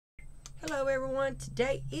Hello everyone,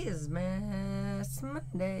 today is Mask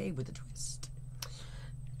Monday with a twist.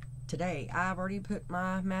 Today I've already put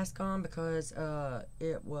my mask on because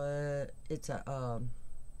it's a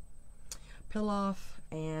peel off,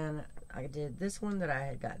 and I did this one that I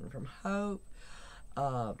had gotten from Hope.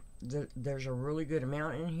 There's a really good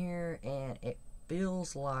amount in here, and it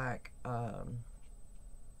feels like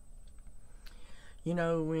you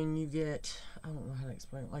know when you get, I don't know how to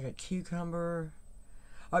explain it, like a cucumber.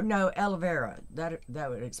 Oh no, aloe vera. That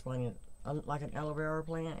would explain it. Like an aloe vera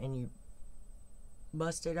plant, and you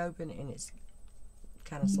bust it open, and it's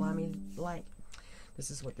kind of slimy like. This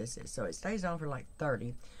is what this is. So it stays on for like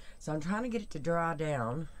 30. So I'm trying to get it to dry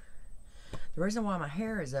down. The reason why my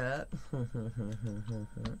hair is up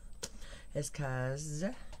is because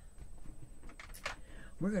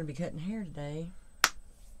we're going to be cutting hair today,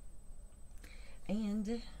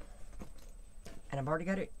 and I've already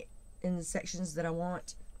got it in the sections that I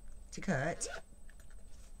want to cut.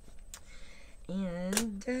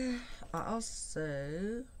 And I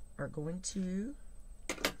also are going to,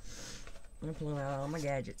 I'm pulling out all my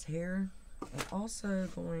gadgets here. I'm also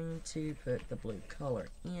going to put the blue color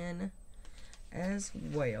in as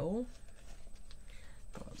well.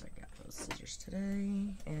 Because I got those scissors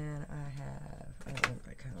today, and I don't want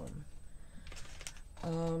back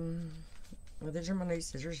home. Well, these are my new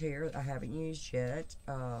scissors here. I haven't used yet.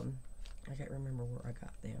 I can't remember where I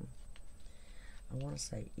got them. I want to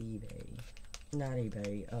say eBay. Not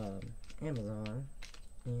eBay, Amazon.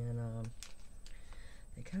 And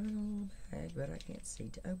they come in a little bag, but I can't see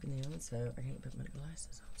to open them, so I can't put my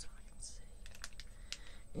glasses on so I can see.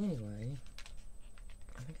 Anyway,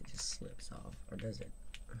 I think it just slips off, or does it?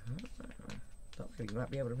 I don't know. Thought maybe you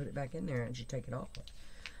might be able to put it back in there and you take it off,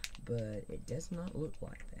 but it does not look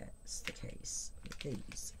like that's the case with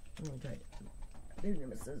these. Let me try it. I do need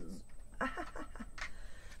my scissors.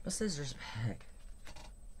 My scissors back.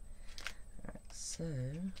 Alright, so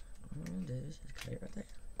what I'm going to do is just cut it right there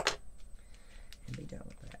and be done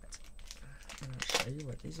with that. And I'll show you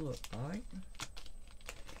what these look like.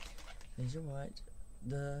 These are what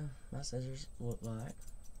my scissors look like.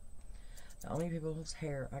 The only people's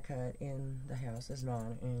hair I cut in the house is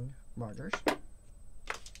mine and Margaret's.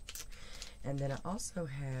 And then I also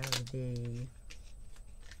have see,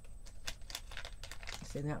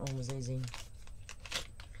 that one was easy.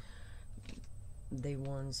 The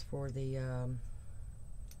ones for the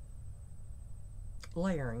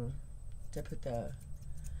layering, to put the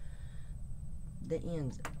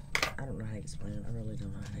ends. I don't know how to explain it. I really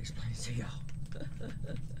don't know how to explain it to y'all.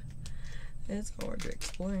 It's hard to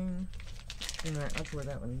explain. Alright, I tore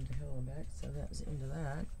that one to hell and back, so that was the end of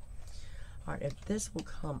that. Alright, if this will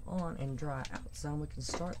come on and dry out some, we can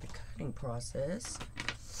start the cutting process.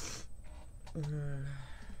 Let's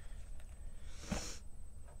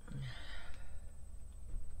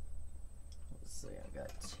see, I've got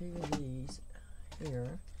two of these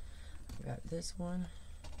here. I've got this one.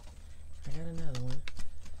 I got another one.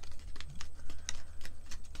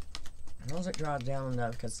 As long as it dries down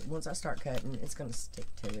enough, because once I start cutting, it's going to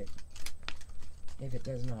stick to it if it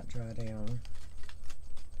does not dry down.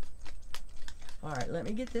 Alright, let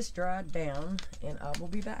me get this dried down, and I will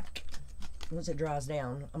be back. Once it dries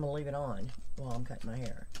down, I'm going to leave it on while I'm cutting my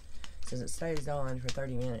hair. It says it stays on for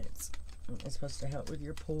 30 minutes. It's supposed to help with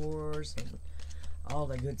your pores and all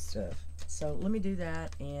the good stuff. So let me do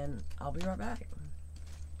that, and I'll be right back.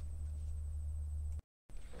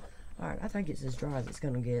 Alright, I think it's as dry as it's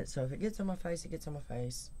going to get. So if it gets on my face, it gets on my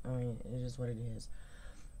face. I mean, it is what it is.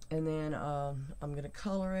 And then I'm going to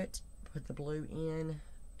color it, put the blue in,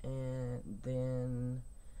 and then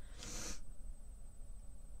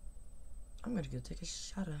I'm going to go take a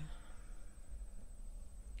shot of.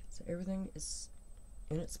 So everything is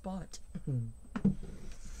in its spot.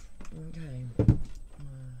 Okay.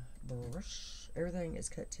 Brush. Everything is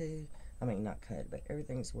cut to, I mean not cut, but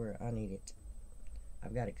everything's where I need it.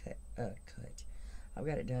 I've got it cut. I've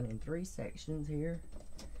got it done in 3 sections here.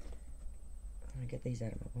 I'm going to get these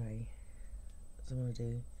out of my way. So I'm going to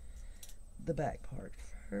do the back part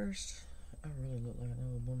first. I really look like an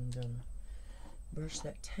old woman. Gonna brush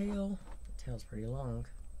that tail. The tail's pretty long.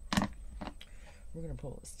 We're gonna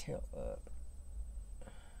pull this tail up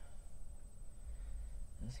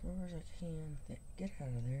as far as I can. Get out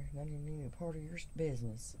of there. Not even a part of your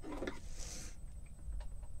business.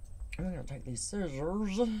 I'm gonna take these scissors. I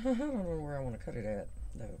don't know where I want to cut it at,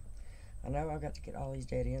 though. I know I've got to get all these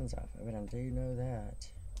dead ends off of it. I do know that.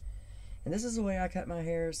 And this is the way I cut my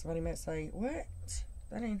hair. Somebody might say, what?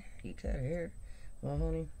 That ain't how you cut hair. Well,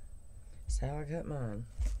 honey, it's how I cut mine.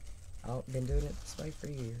 I've been doing it this way for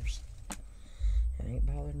years. It ain't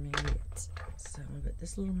bothered me yet. So I'm gonna put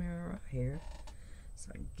this little mirror right here. So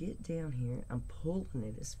I can get down here. I'm pulling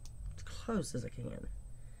it as close as I can.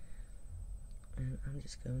 And I'm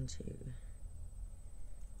just going to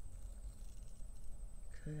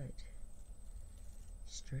cut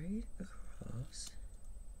straight across.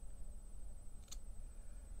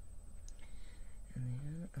 And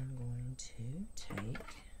then I'm going to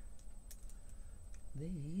take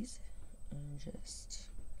these and just,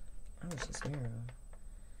 it's just narrow.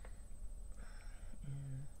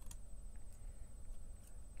 And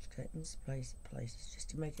just cut in places just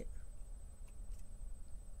to make it.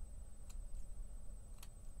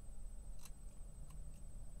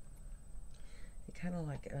 It kind of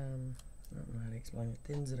like, I don't know how to explain it,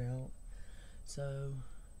 thins it out. So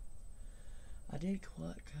I did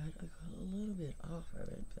cut a little bit off of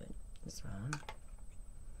it, but it's fine.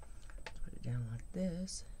 Put it down like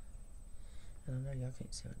this. And I know y'all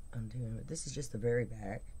can't see what I'm doing, but this is just the very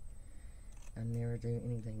back. I never do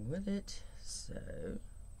anything with it, so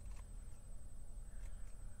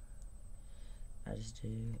I just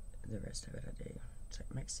do the rest of it. I do. So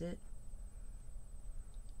it makes it.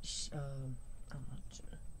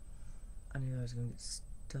 I knew I was gonna get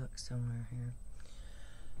stuck somewhere here.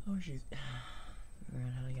 Oh shoot! Figure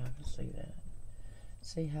out how y'all can see that.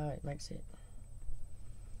 See how it makes it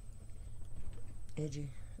edgy,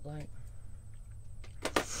 like.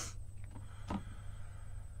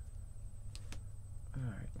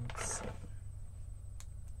 Alright, let's see.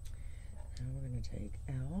 Now we're going to take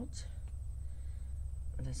out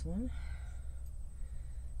this one.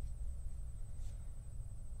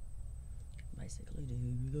 Basically do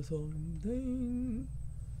the same thing.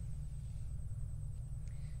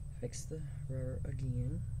 Fix the rubber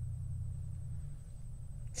again.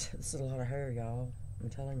 This is a lot of hair, y'all. I'm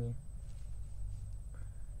telling you.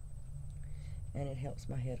 And it helps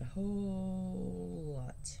my head a whole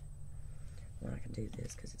lot when I can do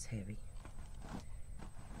this because it's heavy.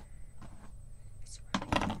 It's really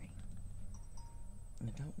heavy. And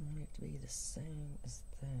I don't want it to be the same as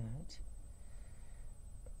that.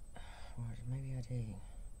 Or maybe I do.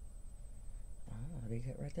 Oh, it'll be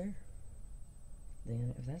cut right there.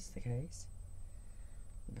 Then if that's the case,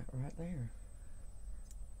 about right there.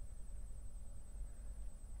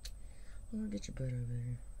 Well, get your butt over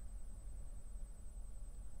there.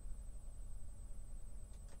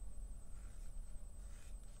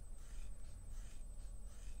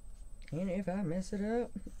 And if I mess it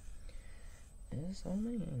up, it's on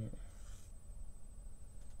me, ain't it?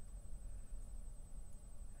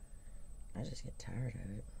 I just get tired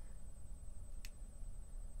of it.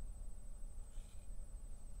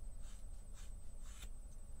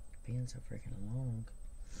 Being so freaking long.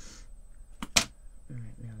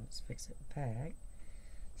 Alright, now let's fix it back.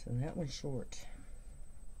 So that one's short.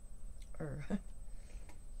 Back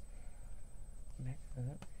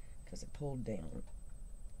up, because it pulled down.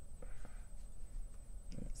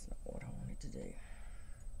 That's not what I wanted to do.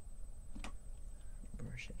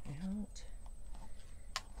 Brush it out.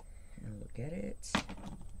 And look at it.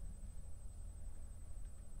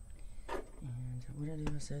 And what did I do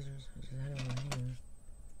with my scissors? I just had it on my hand.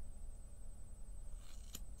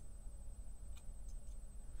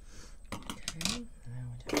 Okay, now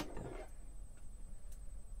we take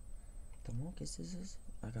the wonky scissors.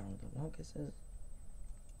 I got on the wonky scissors.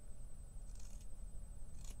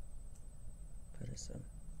 Put some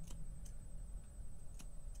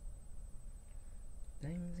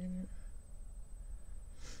things in it.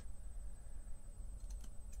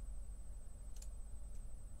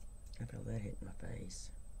 I feel that hit my face.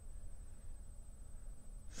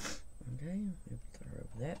 Okay, we throw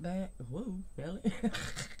that back. Whoa, Nelly.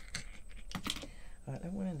 Alright,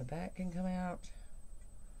 that one in the back can come out.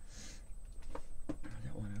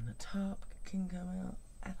 That one on the top can come out.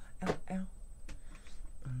 Ow, ow, ow.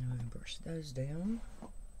 And then we can brush those down.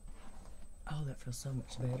 Oh, that feels so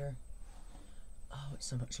much better. Oh, it's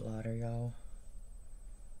so much lighter, y'all.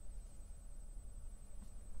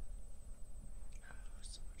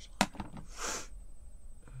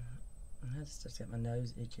 I just got my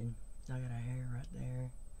nose itching. I got a hair right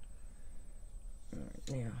there. Alright,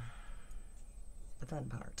 now, the fun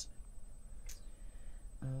part.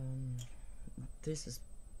 This is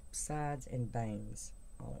sides and bangs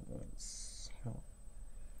all at once.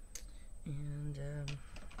 And,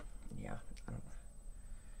 yeah, I don't know.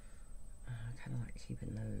 I kind of like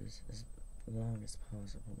keeping those as long as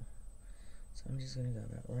possible. So I'm just going to go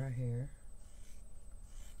about right here.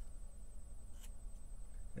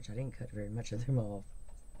 Which I didn't cut very much of them off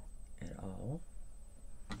at all.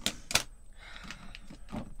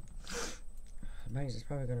 The bangs is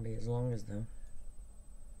probably going to be as long as the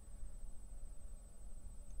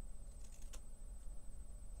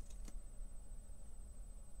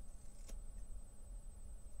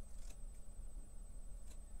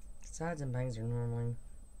Sides and bangs are normally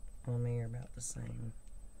on me are about the same.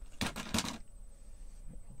 Pull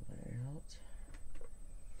that out.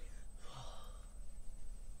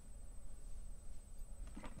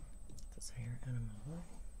 Get this hair out of my way.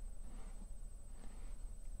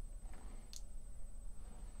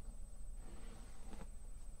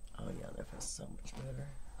 Oh yeah, that feels so much better.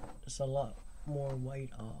 Just a lot more weight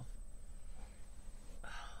off. Oh,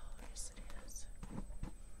 yes it is.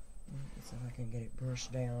 Let's see if I can get it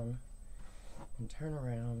brushed down and turn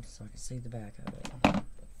around so I can see the back of it.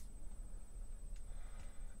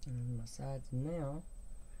 And my sides now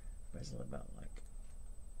basically about like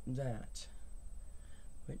that.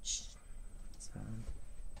 Which side?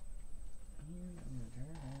 And I'm gonna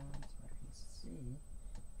turn around so I can see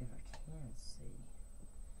if I can see.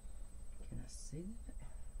 Can I see that?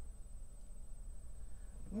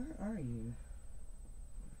 Where are you?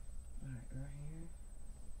 Alright, right here.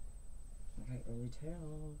 I can't really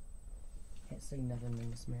tell. Can't see nothing in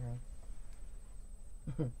this mirror.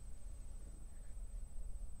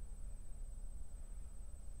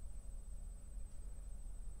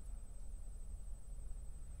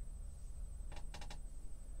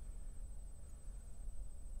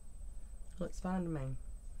 Looks fine to me.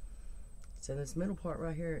 So this middle part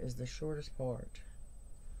right here is the shortest part.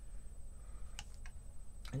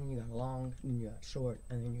 And then you got long, and then you got short,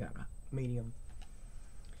 and then you got medium.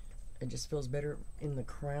 It just feels better in the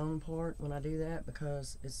crown part when I do that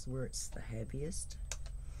because it's where it's the heaviest.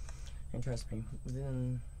 And trust me,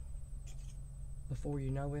 then before you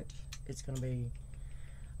know it, it's going to be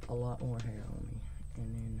a lot more hair on me.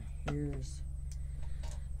 And then here's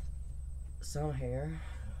some hair.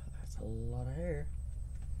 That's a lot of hair.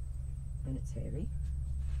 And it's heavy.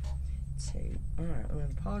 Two. Alright, I'm going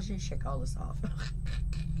to pause you, shake all this off.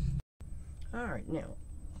 Alright, now,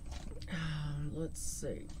 let's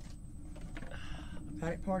see.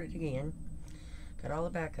 Got it parted again. Got all the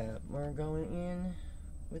back up. We're going in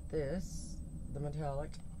with this, the metallic,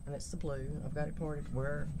 and it's the blue. I've got it parted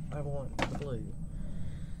where I want the blue.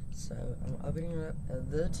 So I'm opening up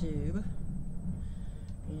the tube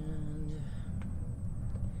and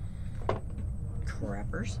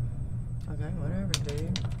crappers. Okay, whatever,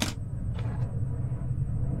 dude.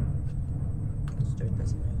 Let's do it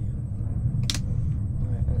this way then.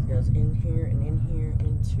 Alright, and it goes in here and in here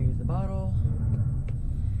into the bottle.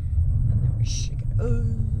 And then we shake it. Oh.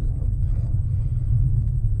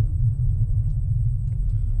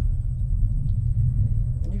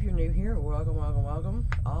 And if you're new here, welcome, welcome, welcome.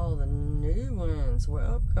 All the new ones,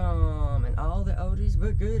 welcome. And all the oldies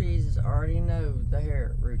but goodies already know the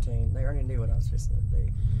hair routine. They already knew what I was fixing to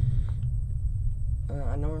do.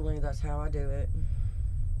 Normally that's how I do it.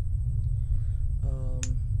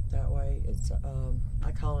 That way it's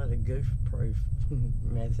I call it a goof proof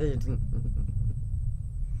method.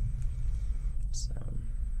 So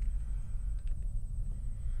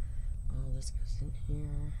all this goes in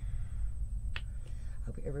here.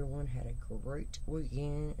 Hope everyone had a great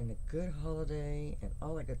weekend and a good holiday and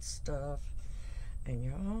all that good stuff. And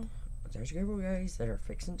y'all, there's giveaways that are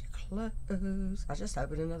fixing to close. I just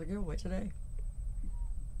opened another giveaway today.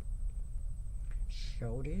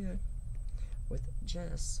 Sure did. With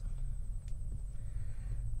Jess.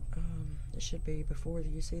 It should be before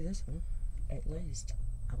you see this one, at least,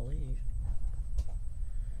 I believe.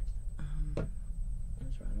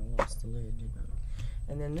 That's right, I lost the lid, didn't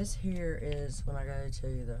I? And then this here is when I go to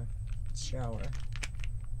the shower.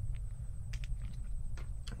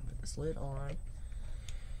 Put this lid on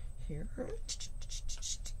here.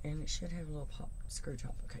 And it should have a little pop screw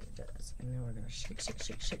top. Okay, it does. And then we're gonna shake, shake,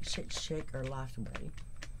 shake, shake, shake, shake our life away.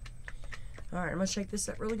 Alright, I'm gonna shake this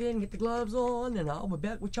up really good and get the gloves on, and I'll be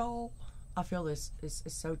back with y'all. I feel this is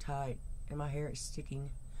so tight, and my hair is sticking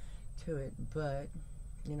to it, but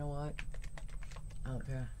you know what? I don't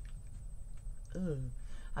care. Ugh,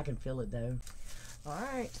 I can feel it though.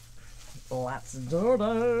 Alright, let's do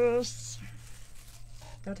this.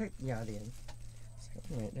 Did I take? Yeah, I did.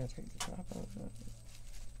 Wait, did I take the top off?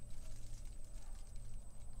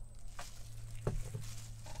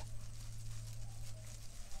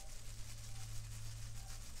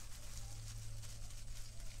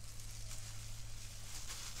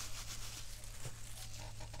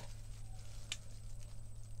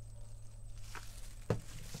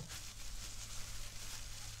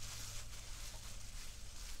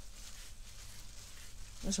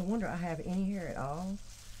 It's a wonder I have any hair at all.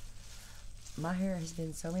 My hair has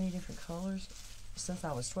been so many different colors since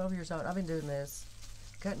I was 12 years old. I've been doing this,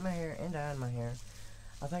 cutting my hair and dyeing my hair.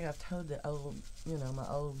 I think I've told the old, you know, my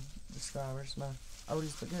old subscribers, my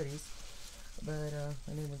oldies but goodies. But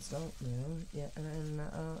the new ones don't, you know. Yeah, and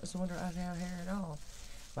it's a wonder I have hair at all.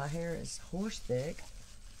 My hair is horse thick.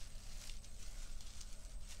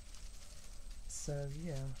 So,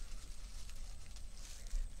 yeah.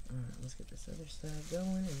 Alright, let's get this other side going,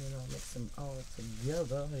 and then I'll mix them all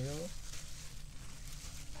together here.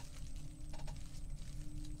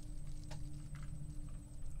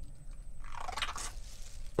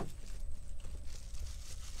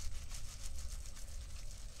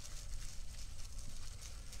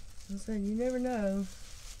 I'm saying, you never know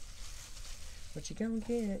what you're gonna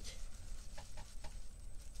get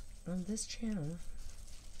on this channel.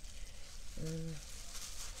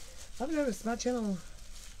 I've noticed my channel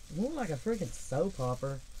more like a freaking soap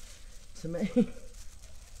opera to me.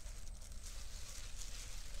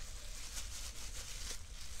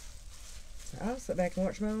 So I'll sit back and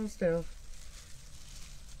watch my own stuff.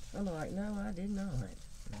 I'm like, no, I did not.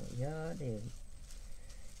 Well, yeah, I did.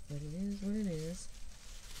 But it is what it is.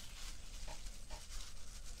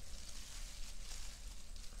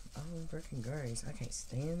 Oh, freaking grays. I can't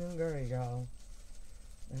stand them grays, y'all.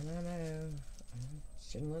 And I know. I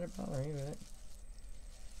shouldn't let it bother me, but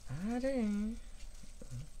I do.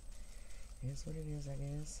 It's what it is, I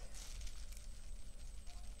guess.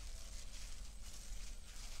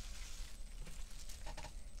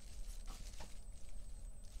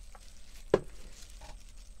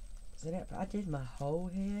 So that, if I did my whole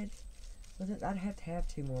head with it, I'd have to have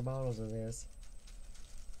 2 more bottles of this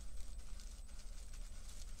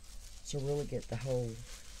to really get the whole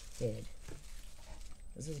head.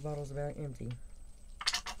 This bottle's about empty.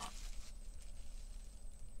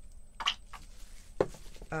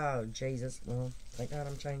 Oh, Jesus. Well, thank God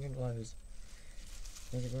I'm changing clothes.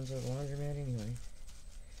 These are going to the laundromat anyway.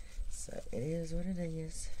 So, it is what it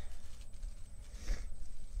is.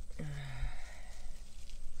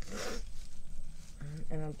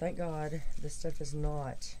 And thank God this stuff does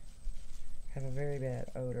not have a very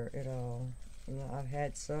bad odor at all. You know, I've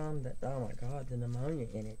had some that, oh my God, the pneumonia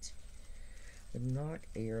in it would knock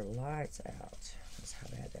your lights out. That's how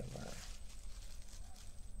bad they were.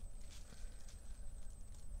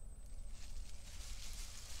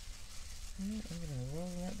 And I'm going to roll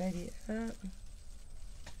that baby up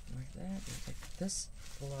like that. And take this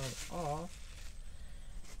glove off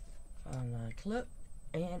on a clip,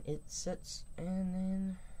 and it sits, and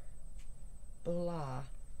then blah.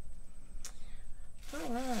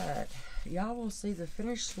 Alright, y'all will see the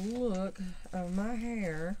finished look of my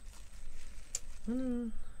hair. I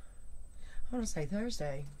want to say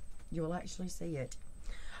Thursday. You will actually see it.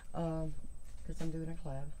 Because I'm doing a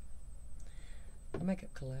collab. A makeup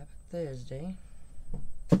collab Thursday.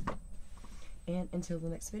 And until the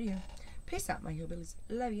next video, peace out, my hillbillies.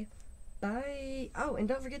 Love you. Bye. Oh, and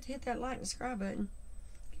don't forget to hit that like and subscribe button.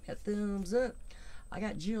 Give me a thumbs up. I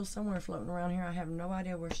got Jill somewhere floating around here. I have no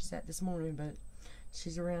idea where she's at this morning, but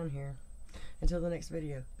she's around here. Until the next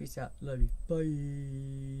video, peace out. Love you.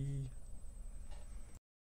 Bye.